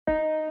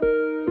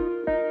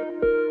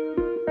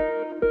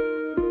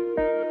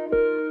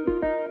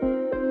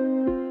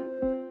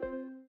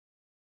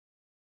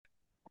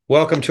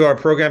Welcome to our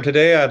program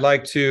today. I'd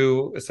like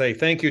to say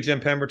thank you,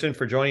 Jim Pemberton,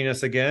 for joining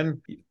us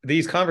again.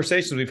 These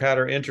conversations we've had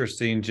are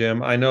interesting,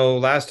 Jim. I know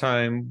last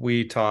time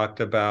we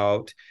talked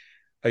about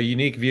a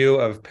unique view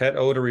of pet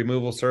odor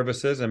removal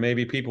services, and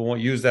maybe people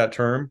won't use that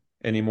term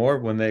anymore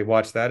when they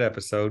watch that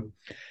episode.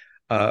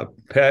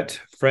 Pet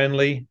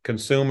friendly,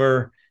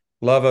 consumer,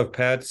 love of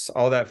pets,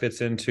 all that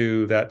fits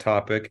into that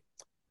topic.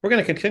 We're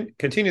going to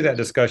continue that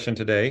discussion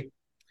today.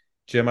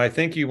 Jim, I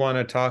think you want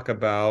to talk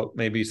about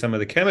maybe some of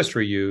the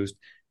chemistry used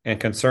and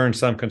concerns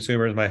some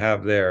consumers might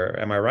have there.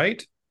 Am I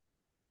right?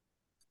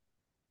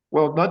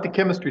 Well, not the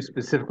chemistry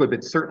specifically,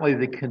 but certainly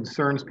the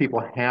concerns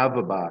people have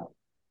about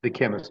the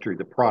chemistry,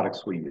 the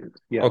products we use.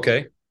 Yes.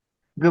 Okay.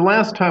 The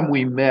last time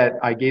we met,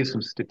 I gave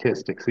some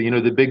statistics. So,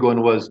 the big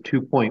one was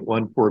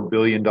 $2.14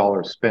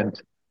 billion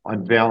spent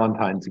on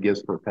Valentine's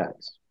gifts for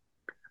pets.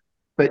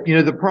 But,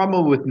 the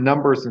problem with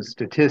numbers and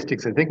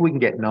statistics, I think we can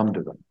get numb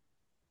to them.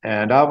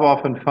 And I've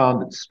often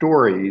found that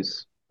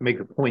stories make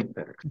the point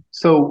better.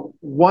 So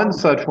one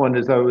such one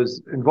is I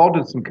was involved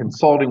in some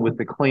consulting with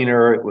the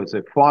cleaner. It was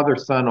a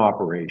father-son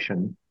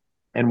operation.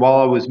 And while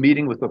I was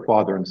meeting with the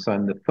father and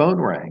son, the phone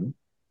rang.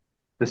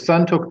 The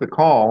son took the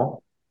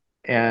call,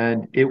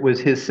 and it was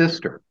his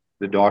sister,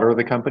 the daughter of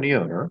the company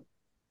owner.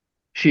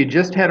 She had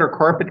just had her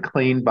carpet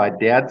cleaned by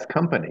dad's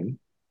company,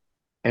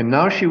 and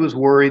now she was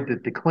worried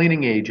that the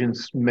cleaning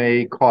agents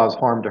may cause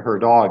harm to her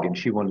dog, and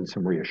she wanted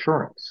some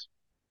reassurance.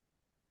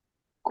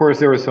 Of course,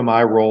 there was some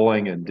eye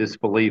rolling and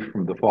disbelief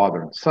from the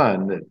father and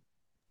son that,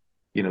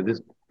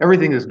 this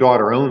everything this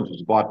daughter owns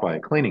was bought by a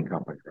cleaning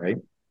company, right?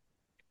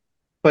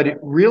 But it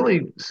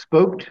really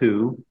spoke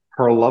to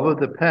her love of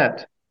the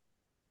pet,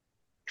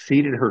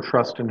 exceeded her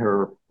trust in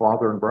her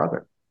father and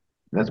brother.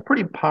 And that's a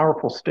pretty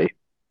powerful statement.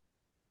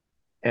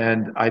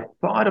 And I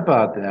thought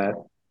about that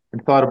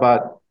and thought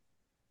about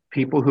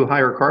people who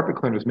hire carpet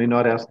cleaners may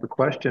not ask the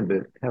question,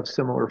 but have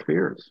similar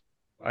fears.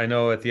 I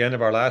know at the end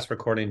of our last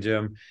recording,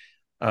 Jim,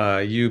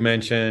 you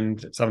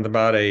mentioned something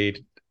about a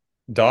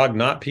dog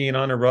not peeing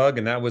on a rug,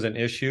 and that was an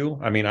issue.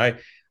 I mean, I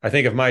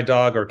think if my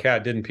dog or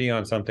cat didn't pee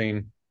on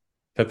something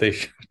that they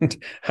shouldn't,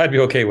 I'd be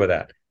okay with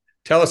that.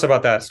 Tell us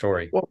about that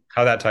story, Well,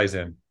 how that ties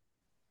in.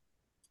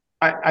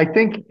 I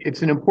think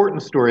it's an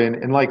important story.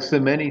 And like so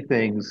many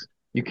things,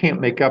 you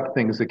can't make up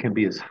things that can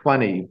be as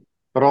funny,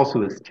 but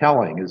also as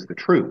telling as the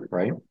truth,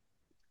 right?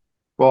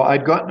 Well,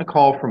 I'd gotten a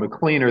call from a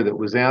cleaner that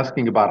was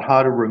asking about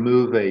how to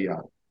remove a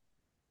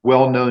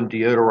well-known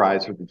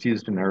deodorizer that's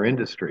used in our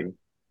industry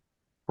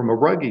from a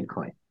rug he'd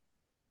clean.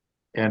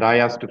 And I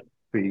asked if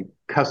the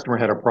customer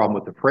had a problem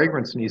with the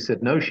fragrance, and he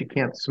said, no, she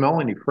can't smell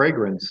any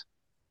fragrance,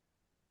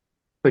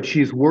 but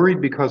she's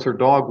worried because her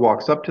dog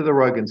walks up to the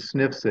rug and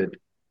sniffs it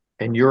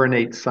and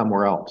urinates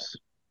somewhere else.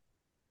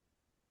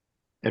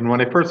 And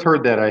when I first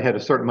heard that, I had a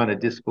certain amount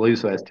of disbelief,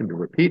 so I asked him to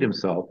repeat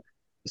himself.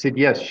 He said,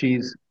 yes,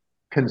 she's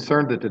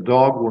concerned that the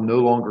dog will no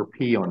longer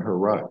pee on her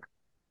rug.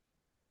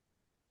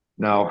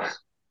 Now,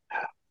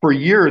 for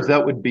years,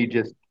 that would be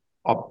just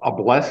a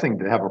blessing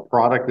to have a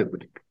product that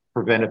would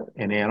prevent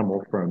an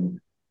animal from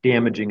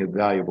damaging a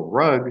valuable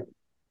rug.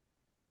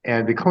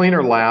 And the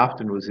cleaner laughed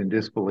and was in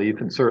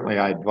disbelief. And certainly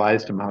I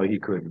advised him how he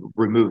could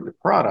remove the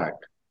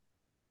product.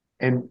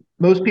 And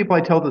most people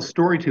I tell the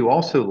story to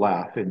also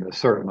laugh in a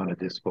certain amount of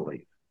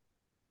disbelief.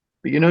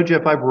 But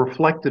Jeff, I've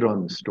reflected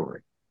on the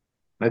story.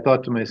 And I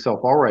thought to myself,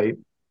 all right,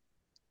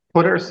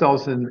 put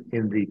ourselves in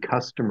the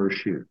customer's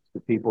shoes,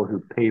 the people who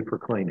pay for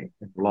cleaning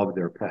and love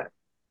their pet.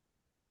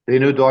 They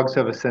know dogs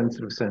have a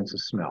sensitive sense of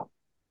smell.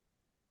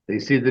 They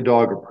see the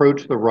dog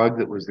approach the rug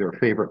that was their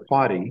favorite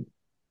potty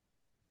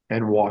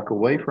and walk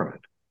away from it.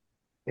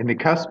 In the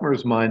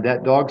customer's mind,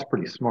 that dog's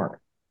pretty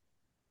smart.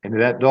 And if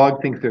that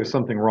dog thinks there's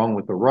something wrong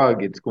with the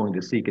rug, it's going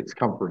to seek its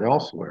comfort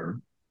elsewhere.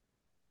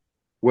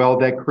 Well,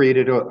 that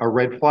created a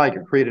red flag.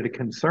 It created a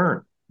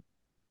concern.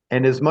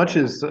 And as much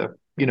as, a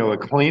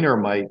cleaner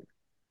might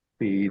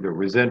be either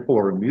resentful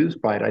or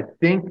amused by it, I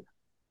think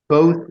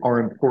both are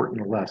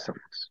important lessons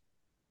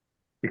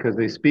because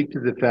they speak to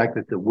the fact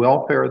that the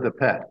welfare of the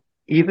pet,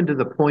 even to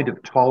the point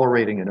of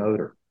tolerating an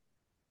odor,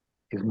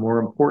 is more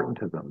important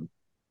to them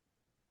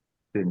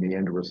than the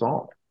end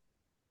result.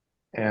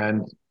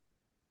 And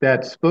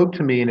that spoke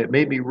to me, and it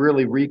made me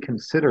really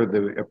reconsider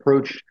the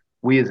approach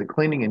we as a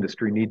cleaning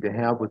industry need to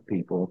have with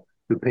people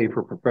who pay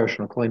for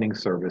professional cleaning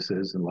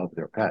services and love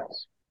their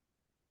pets.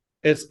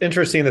 It's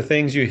interesting the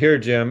things you hear,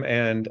 Jim,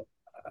 and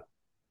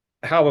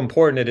how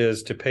important it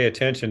is to pay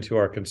attention to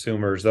our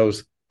consumers,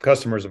 those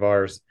customers of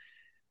ours,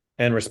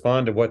 and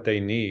respond to what they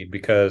need.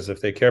 Because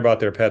if they care about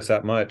their pets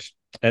that much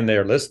and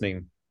they're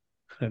listening,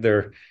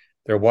 they're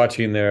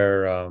watching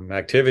their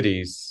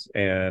activities,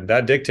 and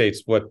that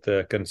dictates what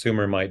the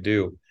consumer might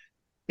do.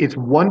 It's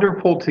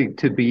wonderful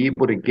to be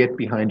able to get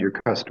behind your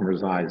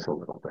customer's eyes a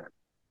little bit,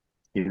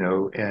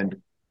 and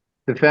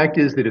the fact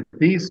is that if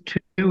these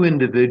two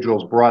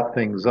individuals brought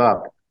things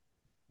up,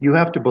 you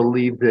have to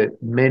believe that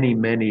many,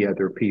 many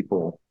other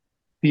people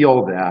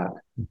feel that,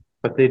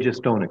 but they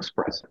just don't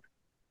express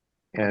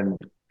it. And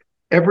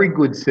every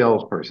good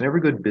salesperson,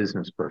 every good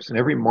business person,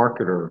 every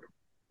marketer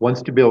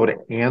wants to be able to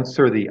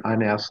answer the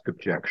unasked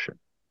objection.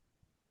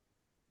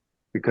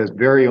 Because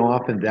very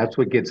often that's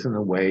what gets in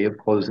the way of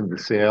closing the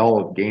sale,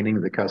 of gaining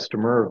the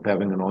customer, of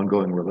having an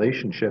ongoing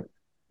relationship,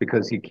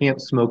 because you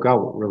can't smoke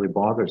out what really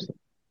bothers them.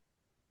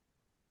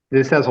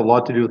 This has a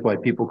lot to do with why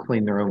people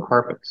clean their own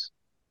carpets.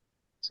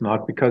 It's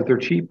not because they're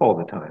cheap all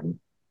the time.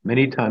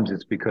 Many times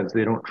it's because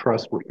they don't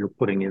trust what you're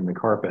putting in the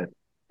carpet.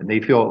 And they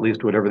feel at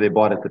least whatever they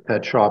bought at the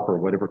pet shop or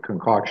whatever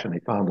concoction they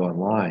found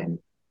online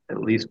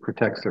at least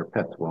protects their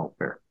pet's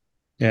welfare.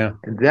 Yeah.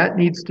 And that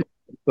needs to be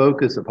the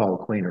focus of how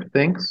a cleaner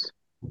thinks,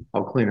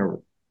 how a cleaner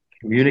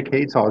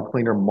communicates, how a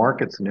cleaner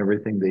markets, and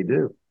everything they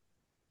do.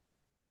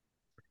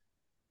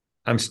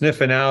 I'm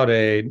sniffing out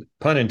a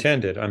pun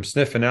intended. I'm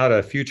sniffing out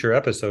a future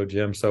episode,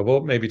 Jim. So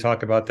we'll maybe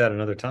talk about that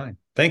another time.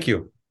 Thank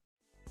you.